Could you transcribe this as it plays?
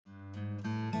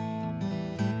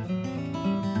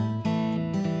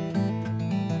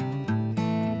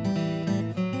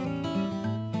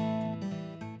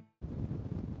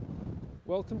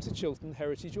Welcome to Chiltern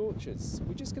Heritage Orchards.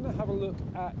 We're just going to have a look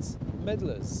at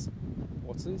medlars.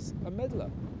 What is a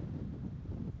medlar?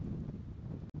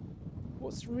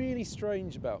 What's really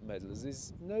strange about medlars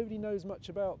is nobody knows much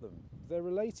about them. They're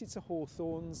related to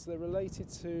hawthorns, they're related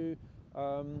to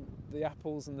the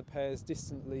apples and the pears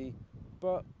distantly,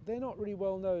 but they're not really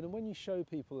well known, and when you show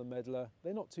people a medlar,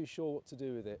 they're not too sure what to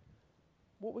do with it.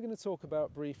 What we're going to talk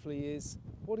about briefly is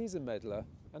what is a medlar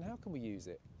and how can we use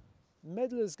it?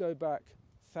 Medlars go back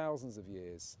thousands of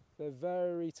years. They're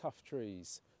very tough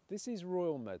trees. This is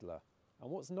royal medlar,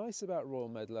 and what's nice about royal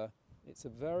medlar, it's a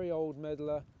very old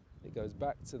medlar. It goes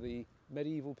back to the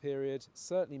medieval period,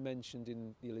 certainly mentioned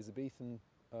in the Elizabethan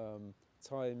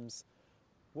times.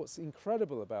 What's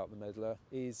incredible about the medlar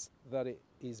is that it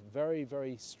is very,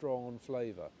 very strong on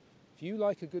flavour. If you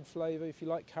like a good flavour, if you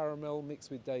like caramel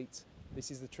mixed with date, this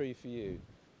is the tree for you.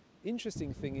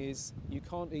 Interesting thing is, you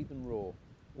can't eat them raw.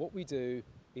 What we do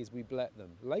is we blet them.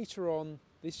 Later on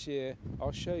this year,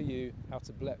 I'll show you how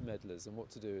to blet medlars and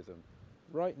what to do with them.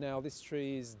 Right now, this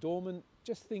tree is dormant,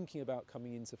 just thinking about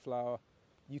coming into flower.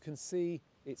 You can see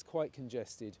it's quite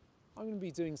congested. I'm going to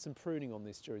be doing some pruning on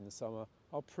this during the summer.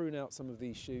 I'll prune out some of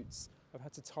these shoots. I've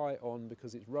had to tie it on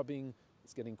because it's rubbing,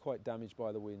 it's getting quite damaged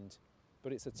by the wind.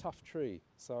 But it's a tough tree,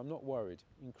 so I'm not worried.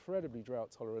 Incredibly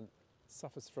drought tolerant,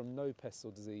 suffers from no pests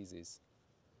or diseases.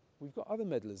 We've got other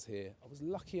medlars here. I was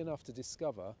lucky enough to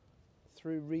discover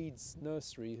through Reed's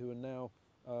nursery, who are now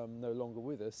no longer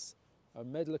with us, a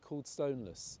medlar called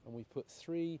Stoneless, and we've put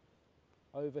 3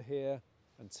 over here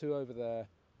and 2 over there.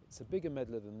 It's a bigger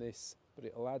medlar than this, but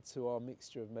it'll add to our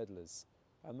mixture of medlars,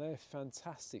 and they're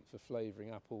fantastic for flavouring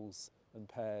apples and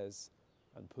pears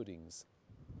and puddings.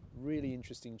 Really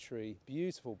interesting tree,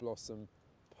 beautiful blossom,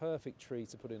 perfect tree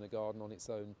to put in a garden on its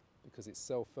own because it's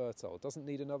self-fertile. Doesn't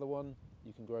need another one,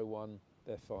 you can grow one,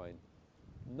 they're fine.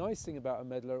 Nice thing about a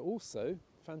medlar also,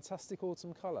 fantastic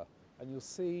autumn colour, and you'll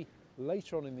see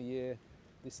later on in the year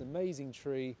this amazing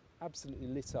tree absolutely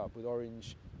lit up with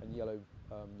orange and yellow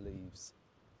leaves.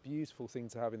 Beautiful thing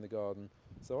to have in the garden.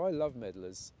 So I love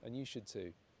medlars, and you should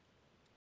too.